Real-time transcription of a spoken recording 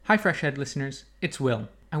Hi Fresh Ed listeners, it's Will.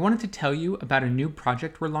 I wanted to tell you about a new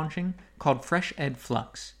project we're launching called Fresh Ed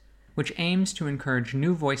Flux, which aims to encourage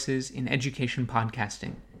new voices in education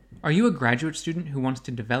podcasting. Are you a graduate student who wants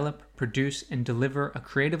to develop, produce, and deliver a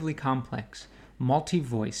creatively complex,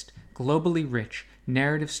 multi-voiced, globally rich,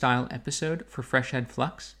 narrative-style episode for Fresh Ed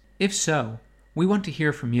Flux? If so, we want to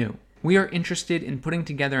hear from you. We are interested in putting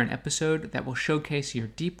together an episode that will showcase your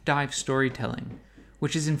deep dive storytelling,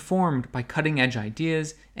 which is informed by cutting-edge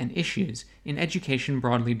ideas and issues in education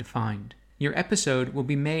broadly defined. Your episode will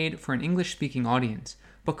be made for an English-speaking audience,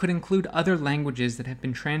 but could include other languages that have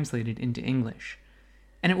been translated into English.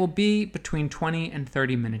 And it will be between 20 and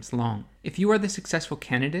 30 minutes long. If you are the successful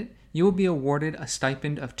candidate, you will be awarded a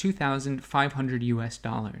stipend of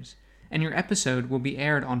 $2,500, and your episode will be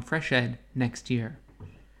aired on Fresh Ed next year.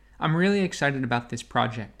 I'm really excited about this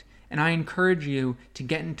project, and I encourage you to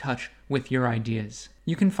get in touch with your ideas.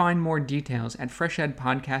 You can find more details at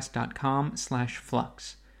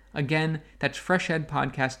freshedpodcast.com/flux. Again, that's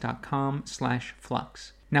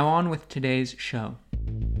freshedpodcast.com/flux. Now on with today's show.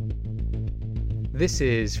 This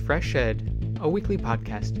is Fresh Ed, a weekly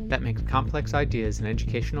podcast that makes complex ideas in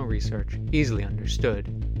educational research easily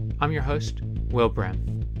understood. I'm your host, Will Brehm.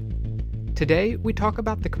 Today, we talk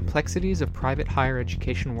about the complexities of private higher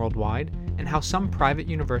education worldwide and how some private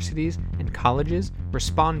universities and colleges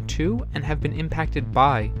respond to and have been impacted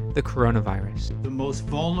by the coronavirus. The most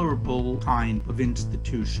vulnerable kind of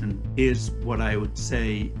institution is what I would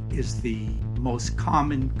say is the most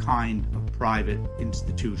common kind of private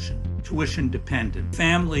institution. Tuition dependent.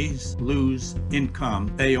 Families lose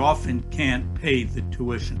income. They often can't pay the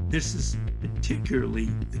tuition. This is particularly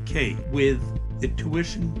the case with the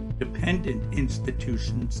tuition-dependent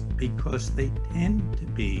institutions because they tend to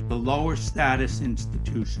be the lower status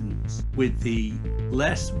institutions with the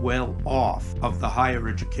less well-off of the higher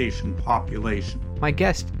education population. My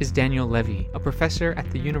guest is Daniel Levy, a professor at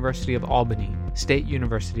the University of Albany, State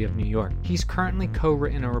University of New York. He's currently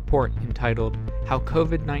co-written a report entitled How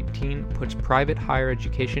COVID-19 Puts Private Higher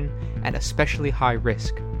Education at Especially High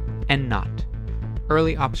Risk, and Not.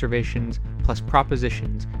 Early Observations plus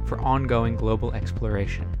Propositions for Ongoing Global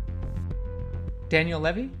Exploration. Daniel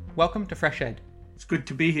Levy, welcome to Fresh Ed. It's good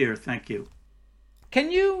to be here, thank you. Can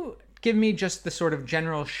you give me just the sort of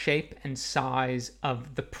general shape and size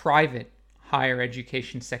of the private higher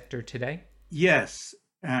education sector today? Yes,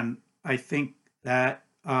 and I think that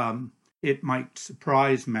it might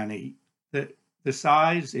surprise many that the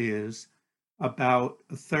size is about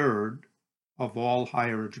a third of all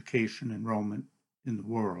higher education enrollment in the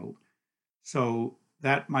world. So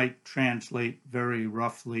that might translate very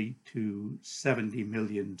roughly to 70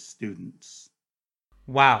 million students.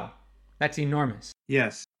 Wow, that's enormous.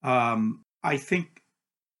 Yes, I think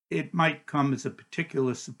it might come as a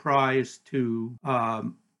particular surprise to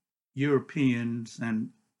Europeans and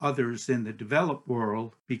others in the developed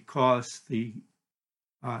world because the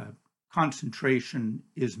concentration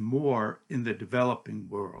is more in the developing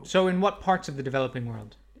world. So in what parts of the developing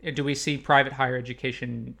world do we see private higher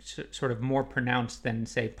education sort of more pronounced than,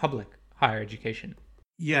 say, public higher education?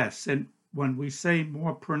 Yes, and when we say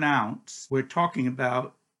more pronounced, we're talking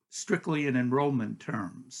about strictly in enrollment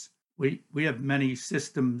terms. We have many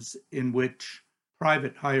systems in which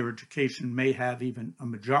private higher education may have even a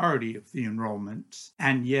majority of the enrollments,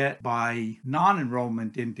 and yet by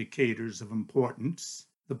non-enrollment indicators of importance,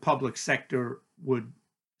 the public sector would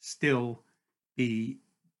still be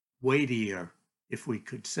weightier, if we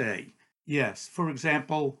could say. Yes, for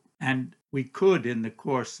example, and we could in the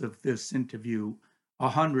course of this interview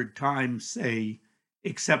 100 times say,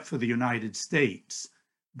 except for the United States,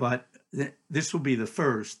 but this will be the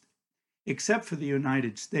first. Except for the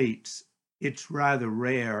United States, it's rather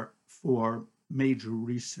rare for major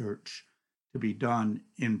research to be done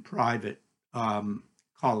in private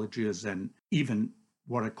colleges and even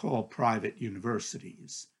what are called private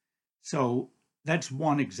universities. So that's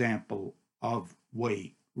one example of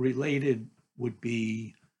weight. Related would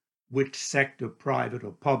be which sector, private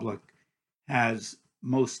or public, has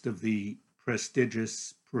most of the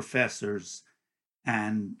prestigious professors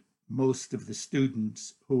and most of the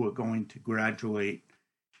students who are going to graduate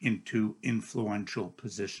into influential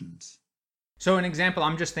positions. So an example,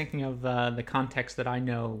 I'm just thinking of the context that I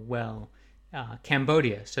know well,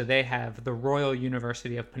 Cambodia. So they have the Royal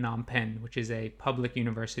University of Phnom Penh, which is a public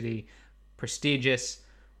university, prestigious,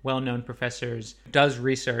 well-known professors, does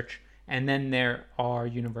research, and then there are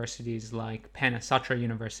universities like Panasatra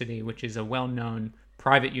University, which is a well-known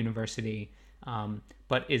private university,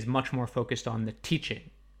 but is much more focused on the teaching.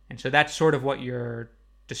 And so that's sort of what you're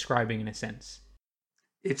describing in a sense.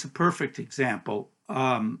 It's a perfect example.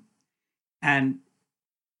 And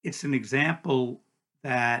it's an example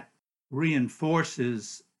that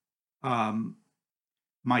reinforces um,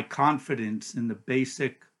 my confidence in the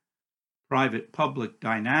basic private public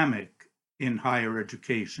dynamic in higher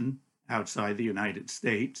education outside the United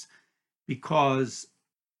States, because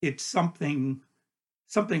it's something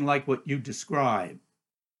like what you describe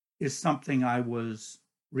is something I was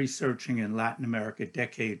researching in Latin America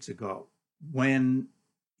decades ago, when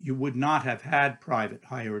you would not have had private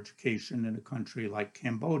higher education in a country like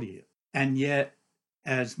Cambodia. And yet,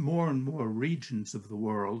 as more and more regions of the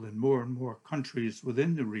world and more countries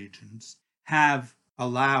within the regions have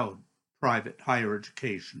allowed private higher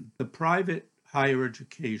education, the private higher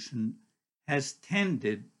education has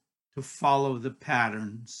tended to follow the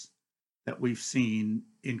patterns that we've seen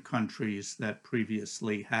in countries that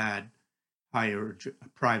previously had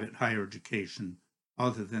private higher education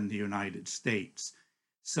other than the United States.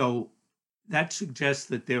 So that suggests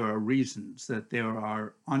that there are reasons, that there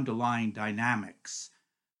are underlying dynamics.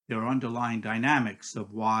 There are underlying dynamics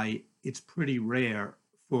of why it's pretty rare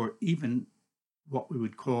for even what we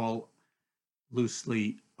would call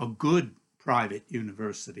loosely a good private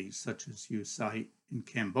university, such as you cite in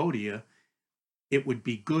Cambodia. It would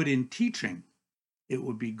be good in teaching. It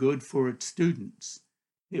would be good for its students.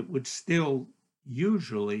 It would still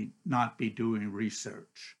usually not be doing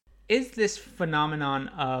research. Is this phenomenon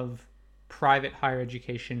of private higher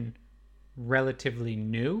education relatively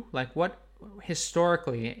new? Like, what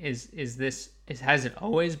historically is this? Has it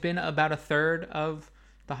always been about a third of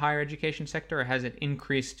the higher education sector, or has it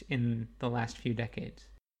increased in the last few decades?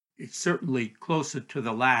 It's certainly closer to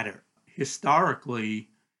the latter. Historically,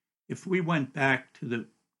 if we went back to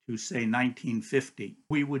say 1950,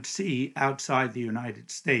 we would see outside the United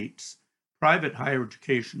States, private higher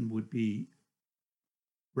education would be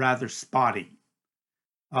rather spotty.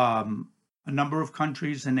 A number of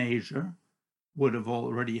countries in Asia would have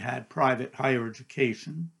already had private higher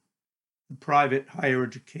education. The private higher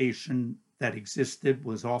education that existed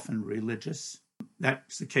was often religious.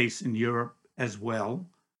 That's the case in Europe as well.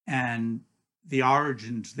 And the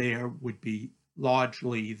origins there would be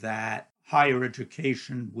largely that higher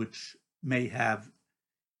education, which may have,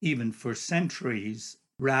 even for centuries,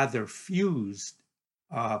 rather fused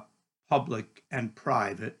public and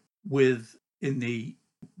private, with the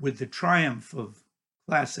triumph of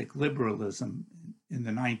classic liberalism in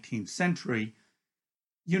the 19th century,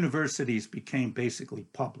 universities became basically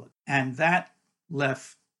public. And that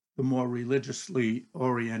left the more religiously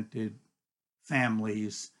oriented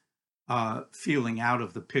families feeling out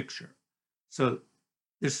of the picture. So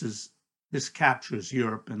this captures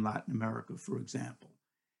Europe and Latin America, for example.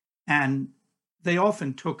 And they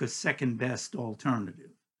often took a second best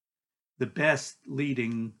alternative. The best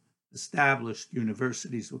leading established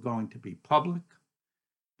universities were going to be public,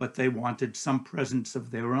 but they wanted some presence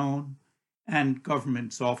of their own, and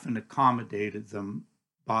governments often accommodated them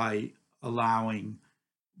by allowing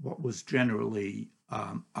what was generally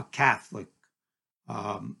a Catholic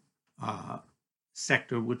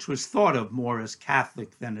sector, which was thought of more as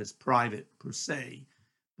Catholic than as private per se,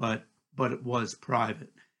 but it was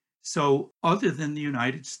private. So other than the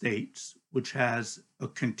United States, which has a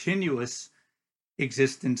continuous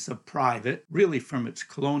existence of private, really from its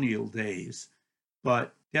colonial days,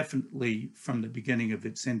 but definitely from the beginning of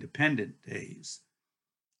its independent days,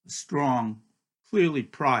 a strong, clearly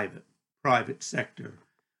private sector.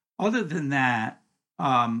 Other than that,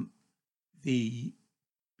 the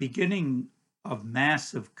beginning of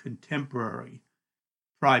massive contemporary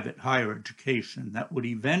private higher education that would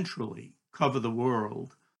eventually cover the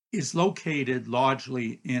world is located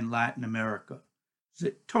largely in Latin America.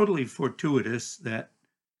 It's totally fortuitous that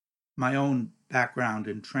my own background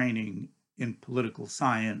and training in political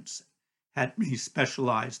science had me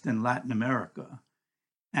specialized in Latin America.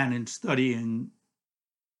 And in studying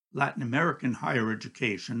Latin American higher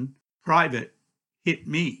education, private hit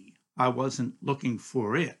me. I wasn't looking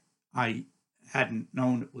for it. I hadn't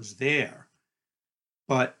known it was there.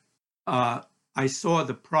 But I saw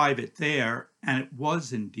the private there, and it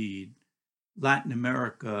was indeed Latin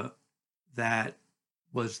America that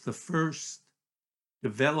was the first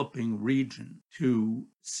developing region to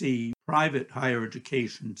see private higher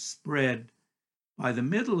education spread by the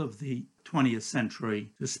middle of the 20th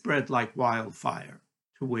century, to spread like wildfire,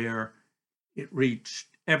 to where it reached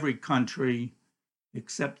every country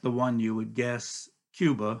except the one you would guess,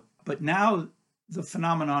 Cuba. But now the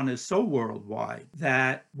phenomenon is so worldwide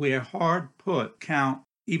that we're hard put to count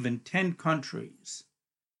even 10 countries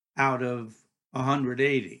out of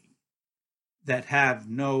 180 that have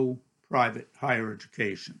no private higher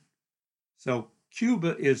education. So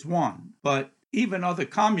Cuba is one, but even other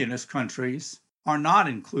communist countries are not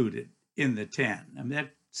included in the 10. I mean,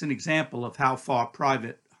 that's an example of how far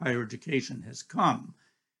private higher education has come,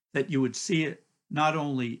 that you would see it not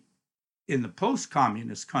only in the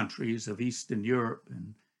post-communist countries of Eastern Europe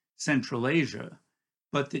and Central Asia,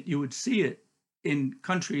 but that you would see it in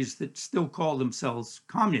countries that still call themselves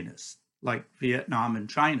communist, like Vietnam and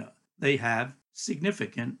China. They have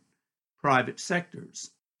significant private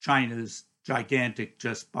sectors. China's gigantic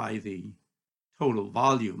just by the total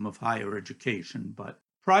volume of higher education, but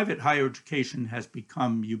private higher education has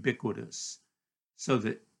become ubiquitous, so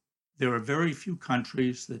that there are very few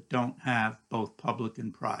countries that don't have both public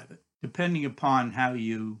and private. Depending upon how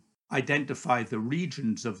you identify the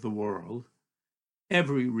regions of the world,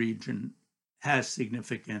 every region has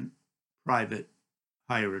significant private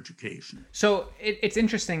higher education. So it's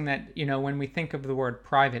interesting that, when we think of the word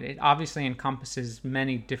private, it obviously encompasses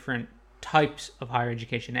many different types of higher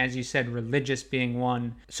education. As you said, religious being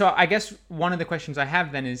one. So I guess one of the questions I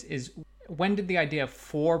have then is when did the idea of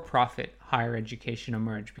for-profit higher education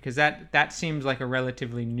emerge? Because that seems like a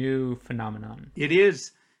relatively new phenomenon. It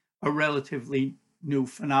is a relatively new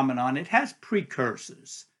phenomenon. It has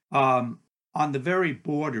precursors on the very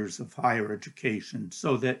borders of higher education,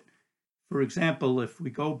 so that, for example, if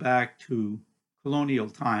we go back to colonial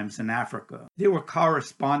times in Africa, there were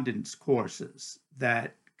correspondence courses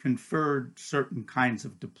that conferred certain kinds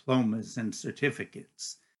of diplomas and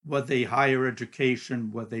certificates. Were they higher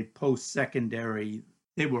education? Were they post-secondary?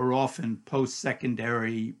 They were often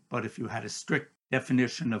post-secondary, but if you had a strict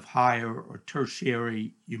definition of higher or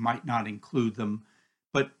tertiary, you might not include them.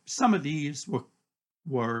 But some of these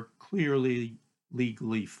were clearly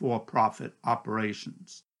legally for-profit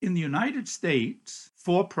operations. In the United States,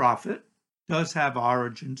 for-profit does have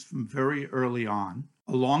origins from very early on,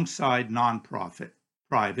 alongside nonprofit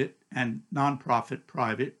private, and nonprofit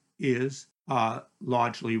private is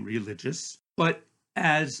largely religious. But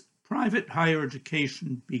as private higher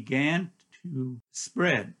education began to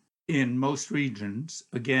spread in most regions,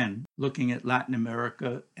 again, looking at Latin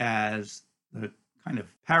America as the kind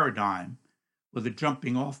of paradigm or the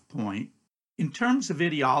jumping off point, in terms of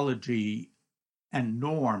ideology and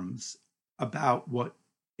norms about what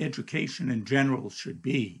education in general should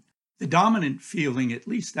be, the dominant feeling, at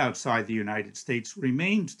least outside the United States,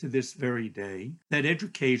 remains to this very day that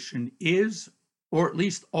education is, or at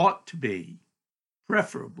least ought to be,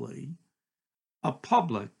 preferably, a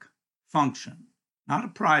public function, not a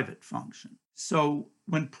private function. So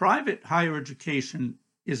when private higher education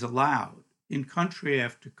is allowed in country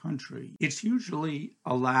after country, it's usually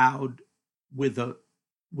allowed with a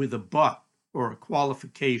but or a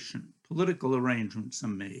qualification. Political arrangements are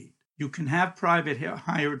made. You can have private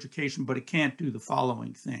higher education, but it can't do the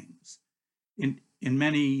following things. In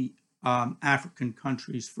many African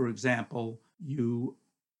countries, for example, you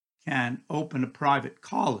can open a private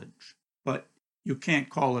college, but you can't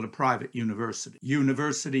call it a private university.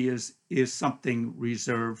 University is something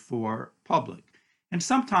reserved for public. And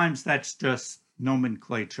sometimes that's just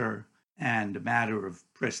nomenclature and a matter of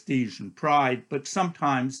prestige and pride, but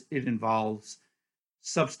sometimes it involves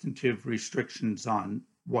substantive restrictions on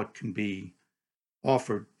what can be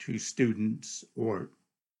offered to students or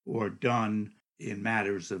done in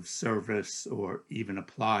matters of service or even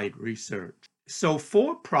applied research. So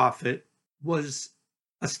for-profit was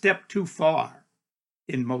a step too far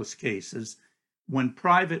in most cases. When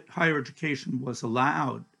private higher education was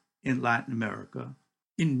allowed in Latin America,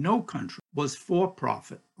 in no country was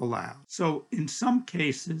for-profit allowed. So in some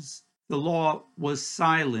cases, the law was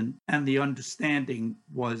silent, and the understanding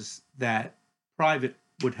was that private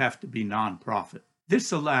would have to be nonprofit.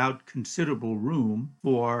 This allowed considerable room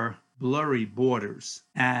for blurry borders,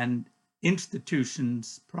 and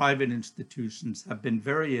private institutions, have been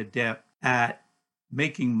very adept at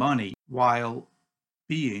making money while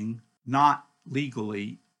being not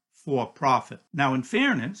legally for profit. Now, in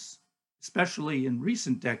fairness, especially in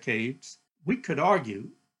recent decades, we could argue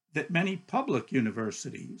that many public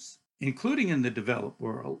universities, including in the developed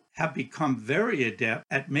world, have become very adept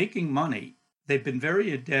at making money. They've been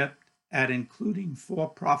very adept at including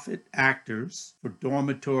for-profit actors for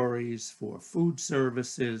dormitories, for food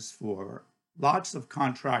services, for lots of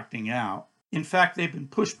contracting out. In fact, they've been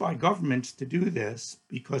pushed by governments to do this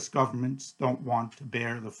because governments don't want to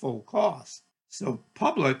bear the full cost. So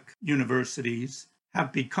public universities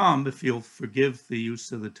have become, if you'll forgive the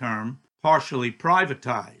use of the term, partially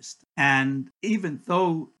privatized. And even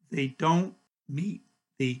though they don't meet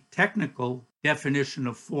the technical definition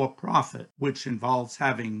of for-profit, which involves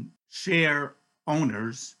having share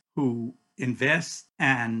owners who invest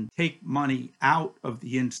and take money out of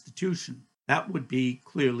the institution, that would be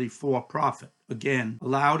clearly for profit. Again,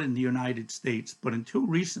 allowed in the United States, but until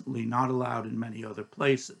recently not allowed in many other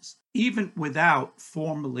places. Even without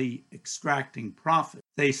formally extracting profit,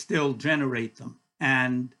 they still generate them.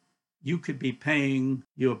 And you could be paying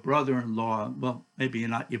your brother-in-law, well, maybe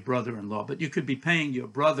not your brother-in-law, but you could be paying your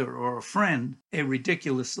brother or a friend a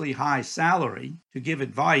ridiculously high salary to give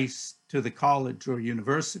advice to the college or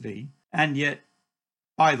university, and yet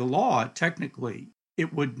by the law, technically,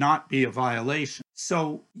 it would not be a violation.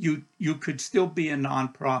 So you could still be a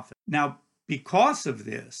nonprofit. Now, because of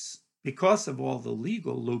this, because of all the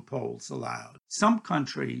legal loopholes allowed, some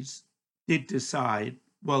countries did decide,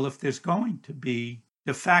 well, if there's going to be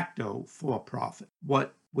de facto for-profit,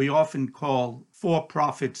 what we often call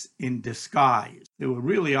for-profits in disguise. They were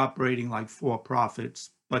really operating like for-profits,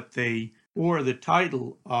 but they bore the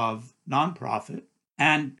title of nonprofit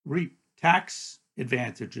and reap tax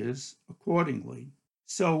advantages accordingly.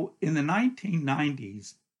 So in the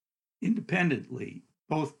 1990s, independently,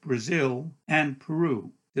 both Brazil and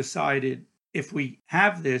Peru decided, if we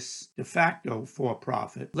have this de facto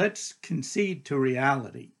for-profit, let's concede to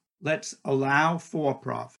reality. Let's allow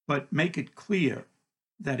for-profit, but make it clear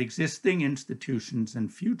that existing institutions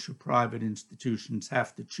and future private institutions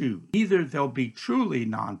have to choose. Either they'll be truly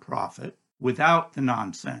nonprofit without the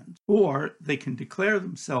nonsense, or they can declare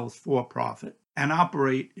themselves for-profit and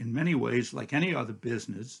operate in many ways like any other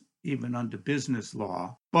business, even under business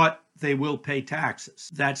law, but they will pay taxes.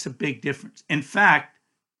 That's a big difference. In fact,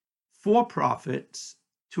 for-profits,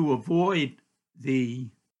 to avoid the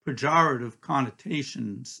pejorative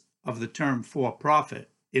connotations of the term for-profit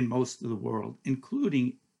in most of the world,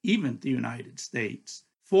 including even the United States,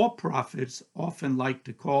 for-profits often like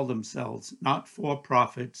to call themselves not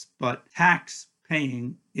for-profits, but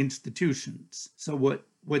tax-paying institutions. So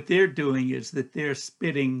what they're doing is that they're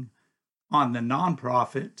spitting on the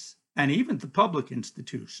nonprofits and even the public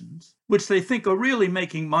institutions, which they think are really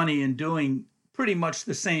making money and doing pretty much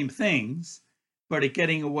the same things, but are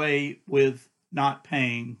getting away with not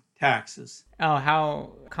paying taxes. Oh,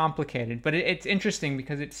 how complicated. But it's interesting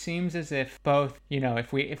because it seems as if both,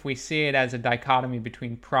 if we see it as a dichotomy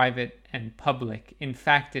between private and public, in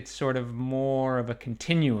fact, it's sort of more of a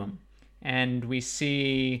continuum. And we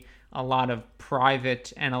see a lot of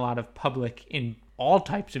private and a lot of public in all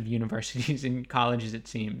types of universities and colleges, it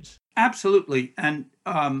seems. Absolutely. And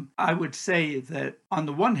I would say that on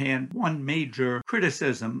the one hand, one major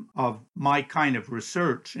criticism of my kind of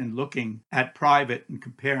research in looking at private and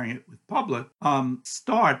comparing it with public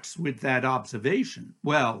starts with that observation.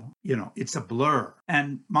 Well, it's a blur.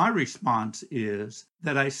 And my response is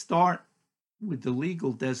that I start with the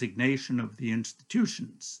legal designation of the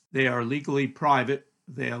institutions. They are legally private.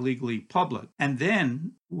 They are legally public. And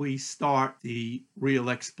then we start the real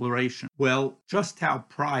exploration. Well, just how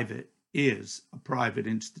private is a private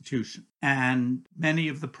institution? And many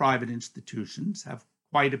of the private institutions have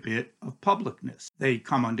quite a bit of publicness. They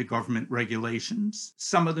come under government regulations.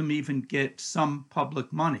 Some of them even get some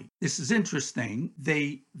public money. This is interesting.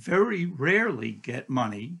 They very rarely get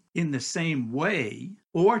money in the same way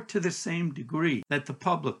or to the same degree that the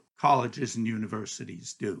public colleges and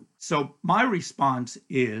universities do. So my response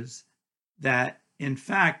is that, in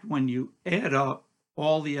fact, when you add up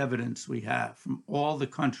all the evidence we have from all the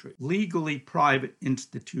countries, legally private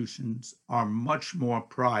institutions are much more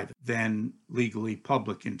private than legally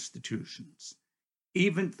public institutions.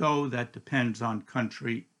 Even though that depends on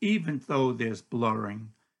country, even though there's blurring,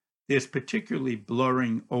 there's particularly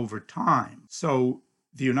blurring over time. So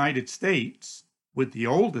the United States, with the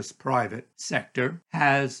oldest private sector,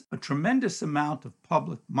 has a tremendous amount of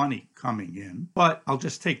public money coming in. But I'll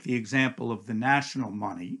just take the example of the national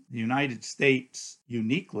money. The United States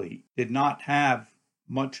uniquely did not have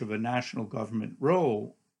much of a national government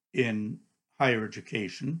role in higher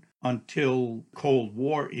education until Cold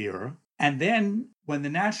War era. And then when the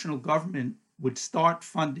national government would start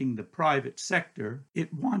funding the private sector,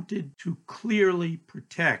 it wanted to clearly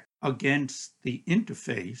protect against the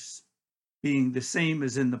interface being the same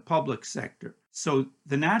as in the public sector. So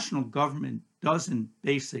the national government doesn't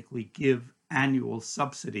basically give annual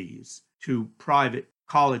subsidies to private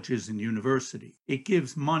colleges and universities. It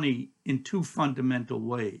gives money in two fundamental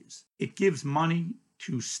ways. It gives money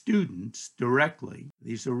to students directly.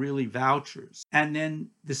 These are really vouchers. And then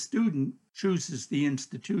the student chooses the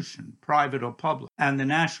institution, private or public. And the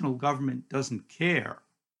national government doesn't care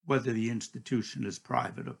whether the institution is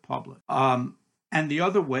private or public. And the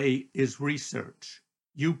other way is research.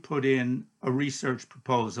 You put in a research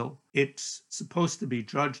proposal. It's supposed to be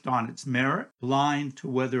judged on its merit, blind to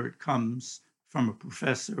whether it comes from a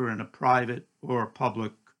professor in a private or a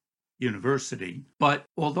public university. But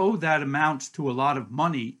although that amounts to a lot of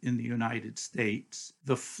money in the United States,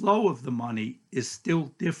 the flow of the money is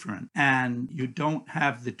still different, and you don't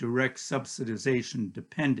have the direct subsidization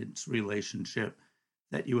dependence relationship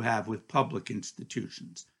that you have with public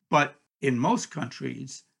institutions. But in most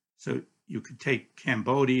countries, so you could take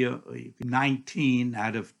Cambodia, 19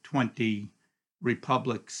 out of 20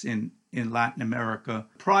 republics in Latin America,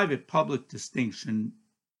 private-public distinction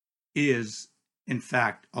is, in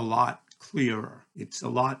fact, a lot clearer. It's a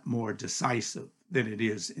lot more decisive than it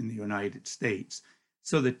is in the United States.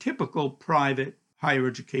 So the typical private higher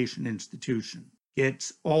education institution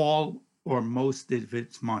gets all or most of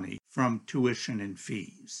its money from tuition and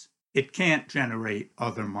fees. It can't generate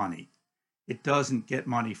other money. It doesn't get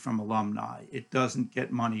money from alumni. It doesn't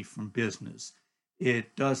get money from business.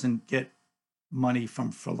 It doesn't get money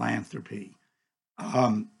from philanthropy.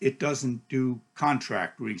 It doesn't do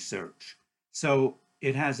contract research. So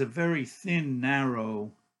it has a very thin,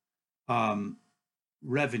 narrow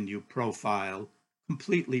revenue profile,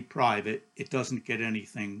 completely private. It doesn't get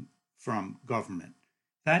anything from government.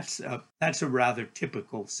 That's a rather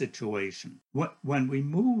typical situation. When we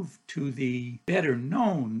move to the better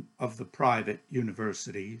known of the private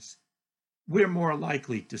universities, we're more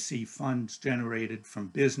likely to see funds generated from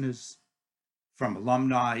business, from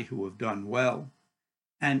alumni who have done well,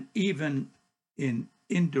 and even in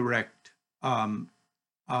indirect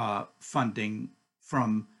funding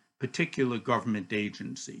from particular government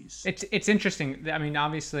agencies. It's interesting. I mean,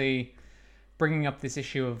 obviously, bringing up this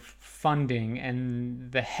issue of funding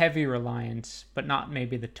and the heavy reliance, but not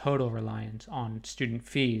maybe the total reliance on student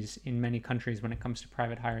fees in many countries when it comes to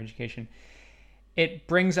private higher education. It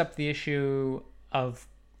brings up the issue of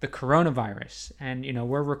the coronavirus. And,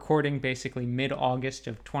 we're recording basically mid-August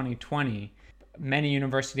of 2020. Many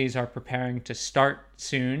universities are preparing to start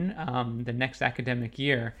soon, the next academic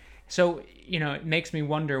year. So, it makes me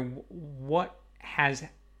wonder what has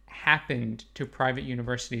happened to private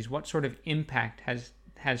universities. What sort of impact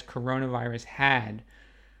has coronavirus had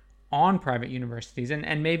on private universities,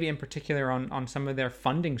 and maybe in particular on some of their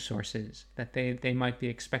funding sources that they might be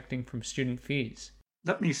expecting from student fees?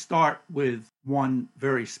 Let me start with one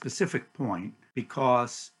very specific point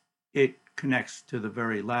because it connects to the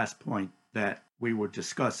very last point that we were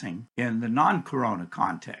discussing in the non-corona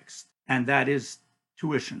context, and that is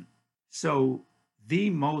tuition. So the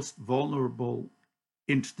most vulnerable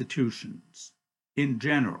institutions in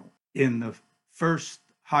general in the first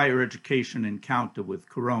higher education encounter with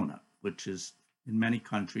corona, which is in many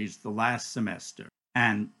countries the last semester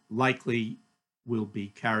and likely will be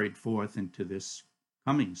carried forth into this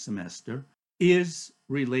coming semester, is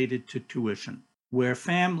related to tuition, where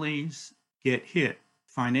families get hit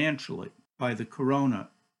financially by the corona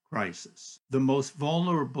crisis. The most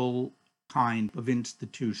vulnerable kind of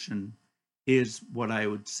institution is what I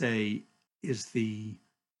would say is the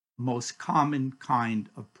most common kind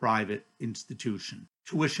of private institution,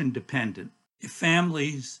 tuition dependent. If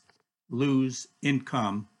families lose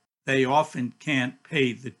income, they often can't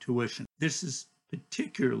pay the tuition. This is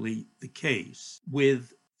particularly the case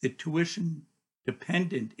with the tuition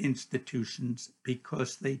dependent institutions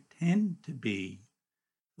because they tend to be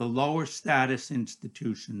the lower status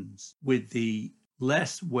institutions with the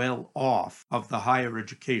less well off of the higher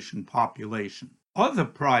education population. Other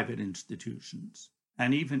private institutions,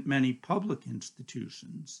 and even many public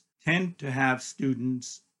institutions, tend to have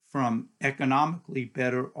students from economically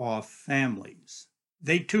better off families.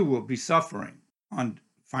 They too will be suffering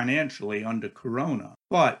financially under corona,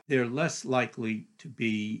 but they're less likely to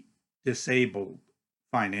be disabled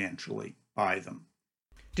financially by them.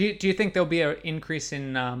 Do you think there'll be an increase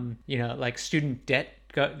in like student debt,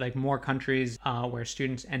 like more countries where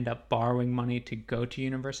students end up borrowing money to go to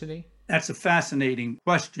university? That's a fascinating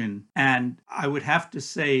question, and I would have to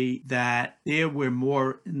say that there we're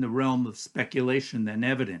more in the realm of speculation than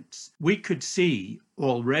evidence. We could see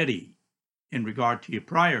already, in regard to your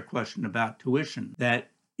prior question about tuition, that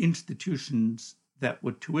institutions that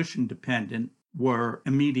were tuition dependent were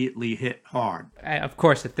immediately hit hard. Of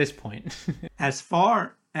course, at this point. As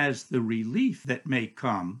far as the relief that may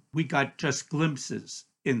come, we got just glimpses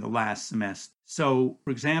in the last semester. So,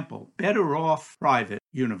 for example, better off private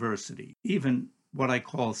university, even what I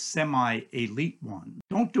call semi-elite ones,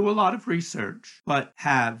 don't do a lot of research, but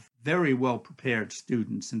have very well-prepared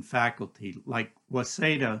students and faculty, like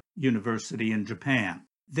Waseda University in Japan.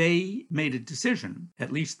 They made a decision,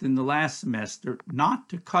 at least in the last semester, not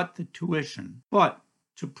to cut the tuition, but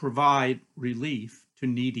to provide relief to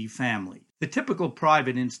needy families. The typical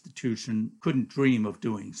private institution couldn't dream of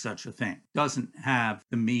doing such a thing, doesn't have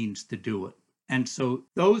the means to do it. And so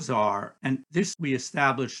those are, and this we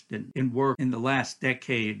established in work in the last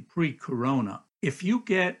decade pre-corona. If you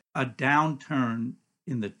get a downturn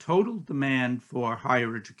in the total demand for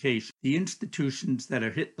higher education, the institutions that are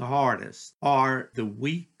hit the hardest are the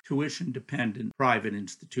weak, tuition-dependent private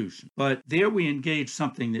institutions. But there we engage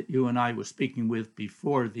something that you and I were speaking with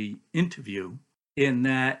before the interview, in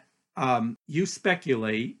that you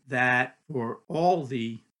speculate that for all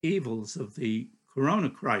the evils of the corona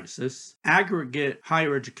crisis, aggregate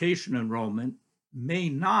higher education enrollment may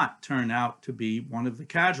not turn out to be one of the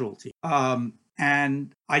casualties.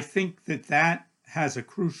 And I think that has a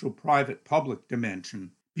crucial private-public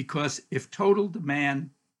dimension, because if total demand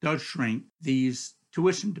does shrink, these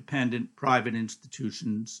tuition-dependent private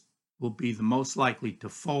institutions will be the most likely to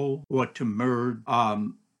fold or to merge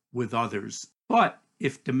with others. But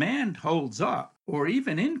if demand holds up or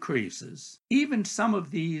even increases, even some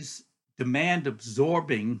of these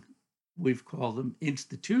demand-absorbing, we've called them,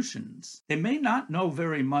 institutions, they may not know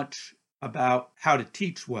very much about how to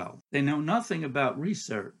teach well. They know nothing about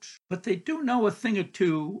research, but they do know a thing or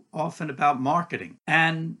two often about marketing.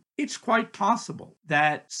 And it's quite possible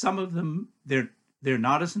that some of them, they're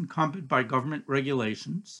not as encumbered by government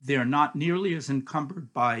regulations. They're not nearly as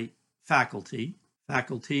encumbered by faculty.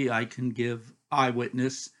 Faculty, I can give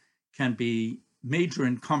eyewitness, can be major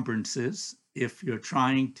encumbrances if you're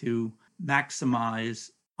trying to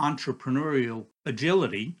maximize entrepreneurial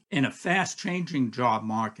agility in a fast-changing job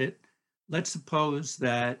market. Let's suppose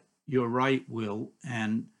that you're right, Will,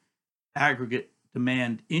 and aggregate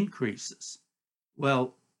demand increases.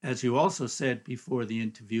 Well, as you also said before the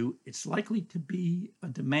interview, it's likely to be a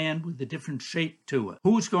demand with a different shape to it.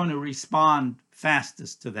 Who's going to respond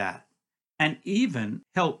fastest to that? And even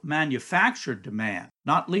help manufacture demand,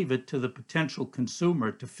 not leave it to the potential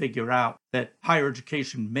consumer to figure out that higher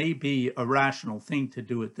education may be a rational thing to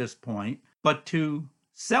do at this point, but to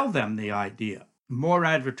sell them the idea. More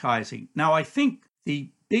advertising. Now, I think the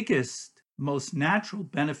biggest, most natural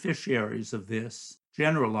beneficiaries of this,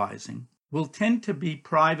 generalizing, will tend to be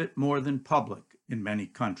private more than public in many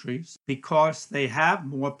countries, because they have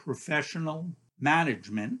more professional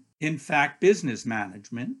management, in fact, business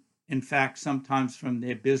management, in fact, sometimes from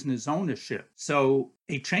their business ownership. So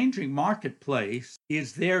a changing marketplace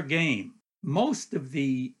is their game. Most of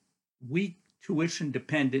the weak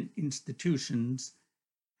tuition-dependent institutions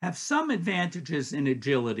have some advantages in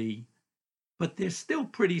agility, but they're still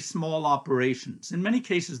pretty small operations. In many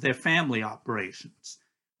cases, they're family operations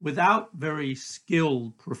without very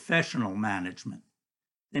skilled professional management.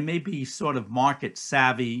 They may be sort of market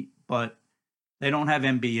savvy, but they don't have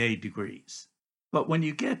MBA degrees. But when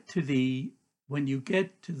you get to the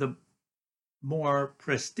more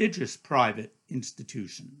prestigious private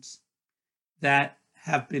institutions that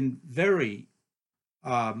have been very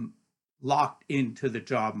locked into the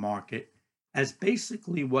job market as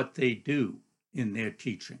basically what they do in their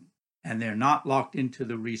teaching, and they're not locked into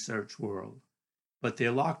the research world, but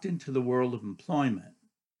they're locked into the world of employment,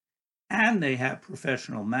 and they have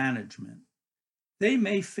professional management, they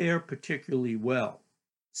may fare particularly well.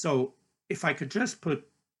 So if I could just put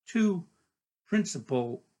two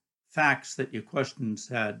principal facts that your questions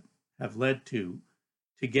have led to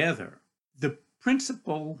together. The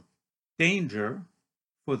principal danger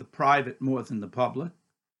for the private more than the public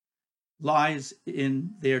lies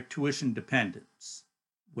in their tuition dependence,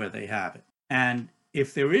 where they have it. And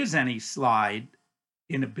if there is any slide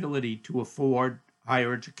in ability to afford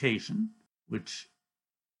higher education, which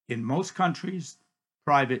in most countries,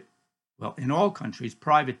 in all countries,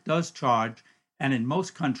 private does charge, and in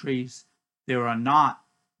most countries, there are not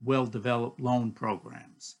well-developed loan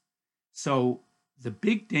programs. So the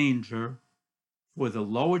big danger for the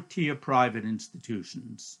lower tier private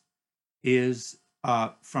institutions is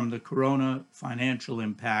from the corona financial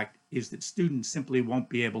impact is that students simply won't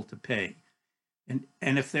be able to pay. And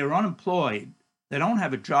if they're unemployed, they don't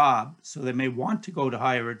have a job, so they may want to go to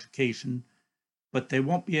higher education, but they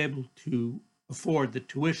won't be able to afford the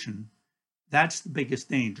tuition. That's the biggest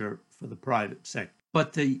danger for the private sector.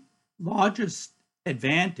 But the largest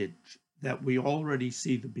advantage that we already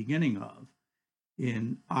see the beginning of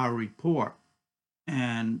in our report,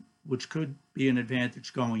 and which could be an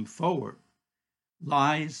advantage going forward,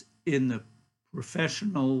 lies in the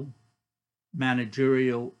professional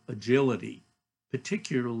managerial agility,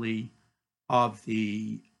 particularly of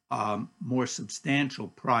the more substantial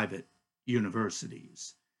private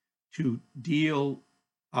universities, to deal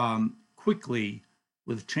quickly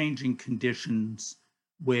with changing conditions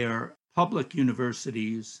where public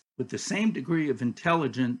universities with the same degree of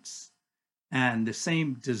intelligence and the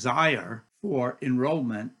same desire for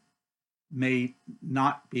enrollment may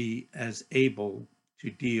not be as able to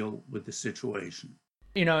deal with the situation.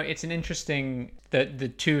 It's an interesting,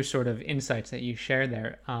 the two sort of insights that you share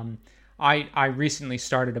there. I recently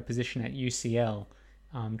started a position at UCL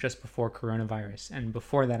just before coronavirus, and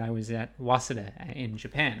before that I was at Waseda in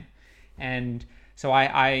Japan. And so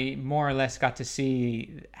I more or less got to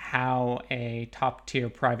see how a top tier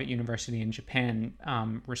private university in Japan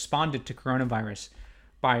responded to coronavirus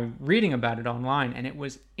by reading about it online, and it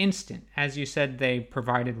was instant. As you said, they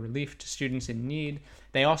provided relief to students in need.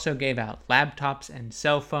 They also gave out laptops and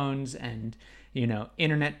cell phones and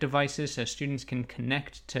internet devices so students can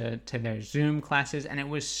connect to their Zoom classes, and it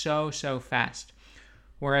was so fast.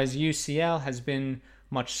 Whereas UCL has been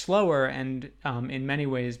much slower and in many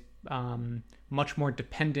ways much more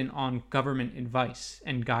dependent on government advice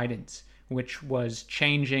and guidance, which was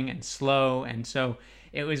changing and slow. And so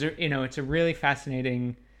it was, it's a really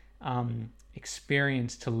fascinating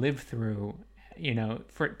experience to live through,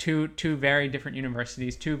 for two very different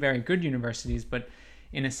universities, two very good universities, but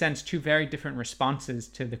in a sense, two very different responses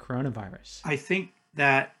to the coronavirus. I think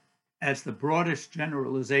that as the broadest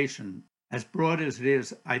generalization, as broad as it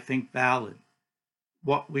is, I think valid,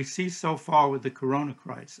 what we see so far with the corona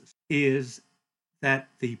crisis is that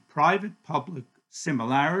the private-public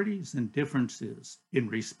similarities and differences in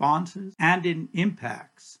responses and in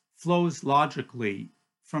impacts flows logically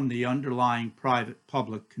from the underlying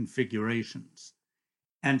private-public configurations.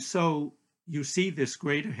 And so you see this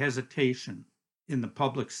greater hesitation in the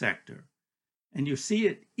public sector, and you see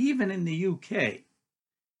it even in the UK.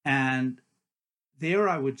 And there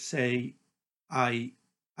I would say I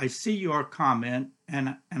see your comment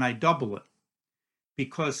and I double it,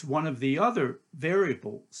 because one of the other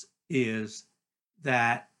variables is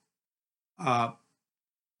that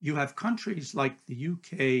you have countries like the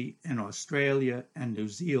UK and Australia and New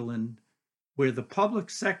Zealand where the public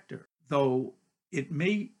sector, though it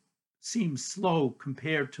may seem slow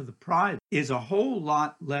compared to the private, is a whole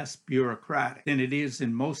lot less bureaucratic than it is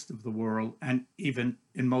in most of the world and even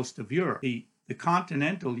in most of Europe. The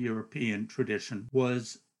continental European tradition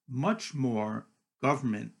was much more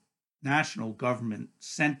national government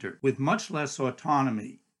centered, with much less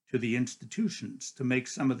autonomy to the institutions to make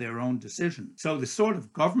some of their own decisions. So the sort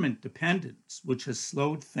of government dependence, which has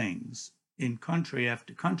slowed things in country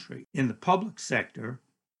after country, in the public sector,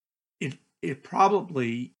 it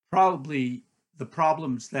probably the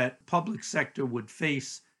problems that public sector would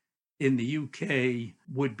face in the UK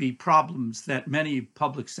would be problems that many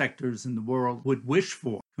public sectors in the world would wish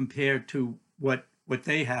for compared to what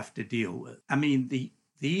they have to deal with. I mean, the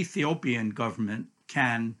Ethiopian government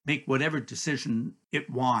can make whatever decision it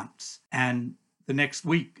wants, and the next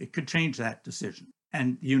week it could change that decision.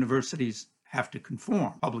 And the universities have to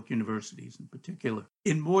conform, public universities in particular.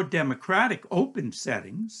 In more democratic, open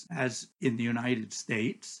settings, as in the United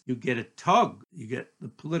States, you get a tug, you get the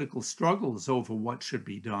political struggles over what should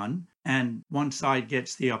be done, and one side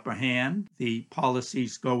gets the upper hand, the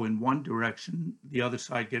policies go in one direction, the other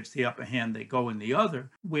side gets the upper hand, they go in the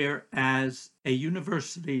other, whereas a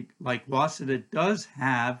university like Waseda does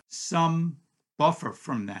have some buffer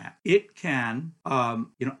from that. It can,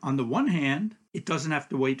 on the one hand, it doesn't have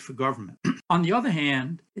to wait for government. On the other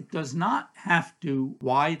hand, it does not have to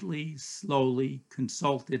widely, slowly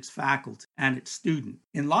consult its faculty and its students.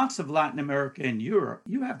 In lots of Latin America and Europe,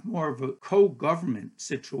 you have more of a co-government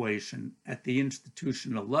situation at the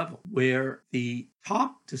institutional level, where the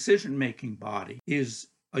top decision-making body is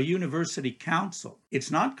a university council.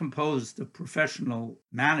 It's not composed of professional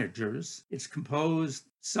managers. It's composed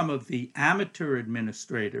some of the amateur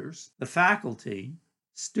administrators, the faculty,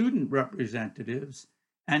 student representatives,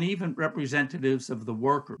 and even representatives of the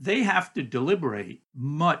workers. They have to deliberate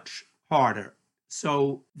much harder.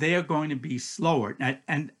 So they are going to be slower.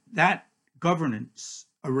 And that governance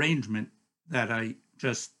arrangement that I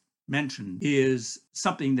just mentioned is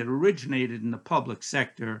something that originated in the public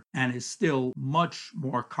sector and is still much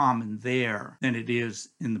more common there than it is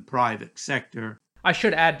in the private sector. I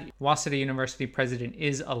should add, Waseda University president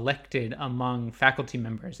is elected among faculty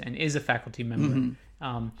members and is a faculty member.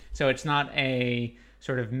 Mm-hmm. So it's not a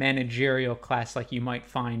sort of managerial class like you might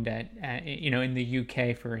find at in the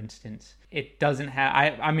UK, for instance. It doesn't have,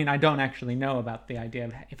 I don't actually know about the idea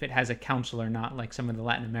of if it has a council or not, like some of the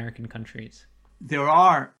Latin American countries. There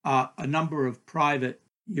are a number of private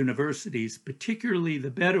universities, particularly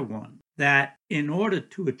the better ones, that in order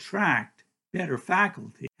to attract better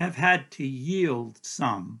faculty have had to yield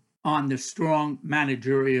some on the strong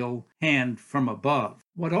managerial hand from above.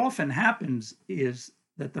 What often happens is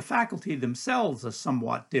that the faculty themselves are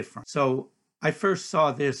somewhat different. So I first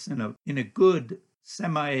saw this in a good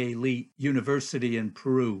semi-elite university in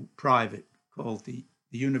Peru, private, called the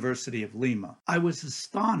University of Lima. I was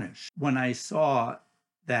astonished when I saw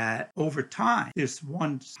that over time, this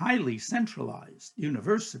once highly centralized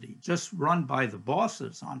university, just run by the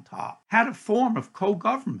bosses on top, had a form of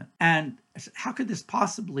co-government. And I said, how could this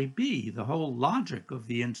possibly be? The whole logic of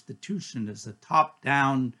the institution is a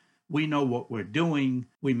top-down, we know what we're doing,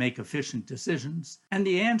 we make efficient decisions. And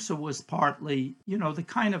the answer was partly, the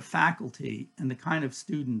kind of faculty and the kind of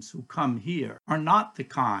students who come here are not the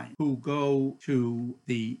kind who go to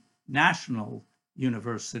the national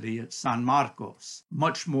university at San Marcos,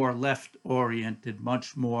 much more left-oriented,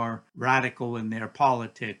 much more radical in their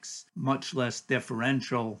politics, much less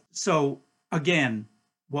deferential. So again,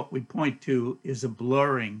 what we point to is a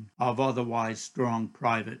blurring of otherwise strong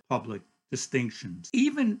private-public distinctions.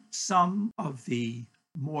 Even some of the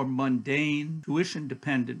more mundane,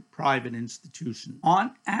 tuition-dependent private institutions,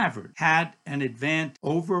 on average, had an advantage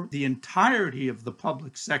over the entirety of the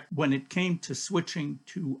public sector when it came to switching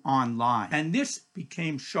to online. And this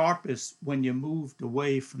became sharpest when you moved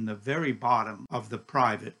away from the very bottom of the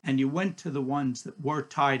private and you went to the ones that were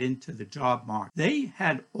tied into the job market. They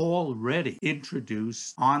had already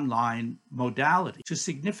introduced online modality to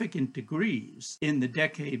significant degrees in the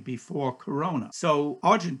decade before Corona. So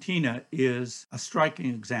Argentina is a striking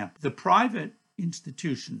example. The private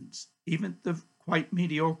institutions, even the quite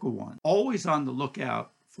mediocre ones, always on the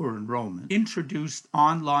lookout for enrollment, introduced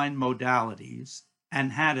online modalities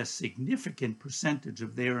and had a significant percentage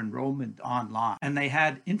of their enrollment online. And they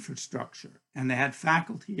had infrastructure, and they had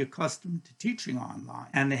faculty accustomed to teaching online,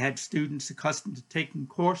 and they had students accustomed to taking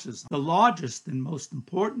courses. The largest and most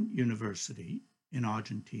important university in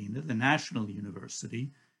Argentina, the National University,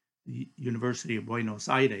 the University of Buenos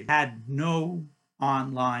Aires, had no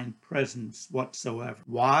online presence whatsoever.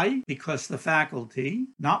 Why? Because the faculty,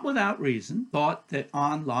 not without reason, thought that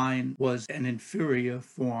online was an inferior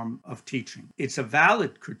form of teaching. It's a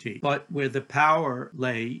valid critique, but where the power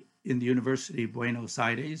lay in the University of Buenos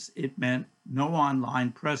Aires, it meant no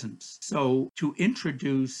online presence. So to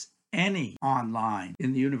introduce any online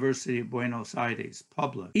in the University of Buenos Aires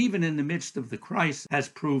public, even in the midst of the crisis, has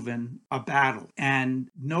proven a battle.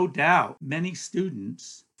 And no doubt many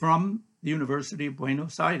students from the University of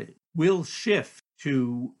Buenos Aires will shift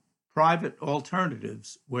to private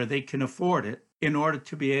alternatives where they can afford it in order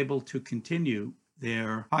to be able to continue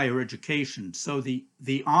their higher education. So the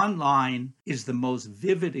online is the most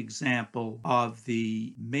vivid example of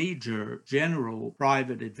the major general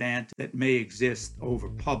private advantage that may exist over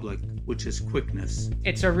public, which is quickness.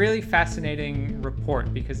 It's a really fascinating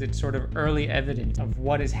report because it's sort of early evidence of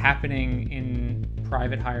what is happening in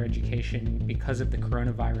private higher education because of the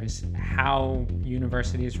coronavirus, how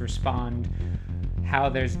universities respond, how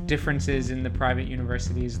there's differences in the private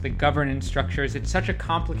universities, the governance structures. It's such a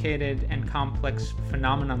complicated and complex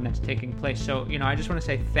phenomenon that's taking place. So, I just want to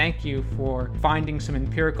say thank you for finding some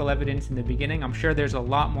empirical evidence in the beginning. I'm sure there's a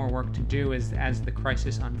lot more work to do as the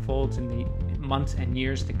crisis unfolds in the months and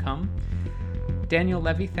years to come. Daniel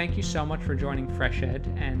Levy, thank you so much for joining Fresh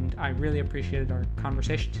Ed, and I really appreciated our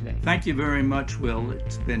conversation today. Thank you very much, Will.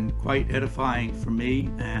 It's been quite edifying for me,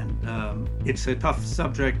 and it's a tough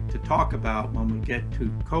subject to talk about when we get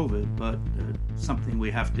to COVID, but something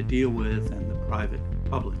we have to deal with, and the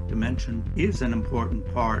private-public dimension is an important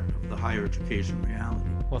part of the higher education reality.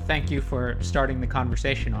 Well, thank you for starting the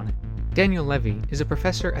conversation on it. Daniel Levy is a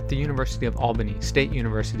professor at the University of Albany, State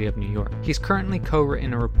University of New York. He's currently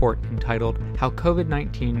co-written a report entitled How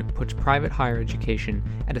COVID-19 Puts Private Higher Education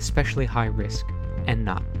at Especially High Risk and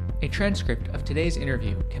Not. A transcript of today's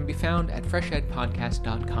interview can be found at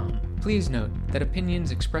freshedpodcast.com. Please note that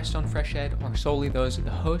opinions expressed on Fresh Ed are solely those of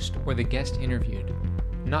the host or the guest interviewed,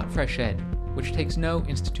 not Fresh Ed, which takes no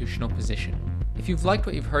institutional position. If you've liked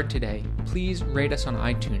what you've heard today, please rate us on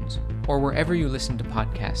iTunes or wherever you listen to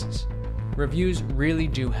podcasts. Reviews really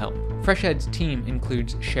do help. Fresh Ed's team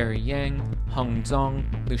includes Sherry Yang, Hung Zong,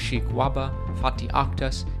 Lushik Waba, Fatih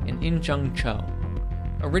Akhtas, and Injung Cho.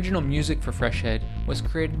 Original music for Fresh Ed was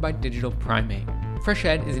created by Digital Primate. Fresh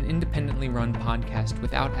Ed is an independently run podcast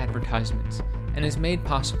without advertisements and is made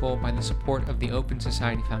possible by the support of the Open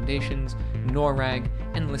Society Foundations, NORAG,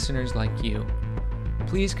 and listeners like you.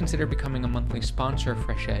 Please consider becoming a monthly sponsor of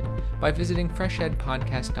Fresh Ed by visiting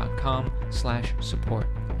freshedpodcast.com/support.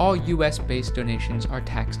 All US-based donations are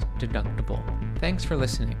tax deductible. Thanks for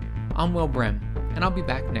listening. I'm Will Brehm, and I'll be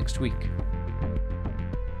back next week.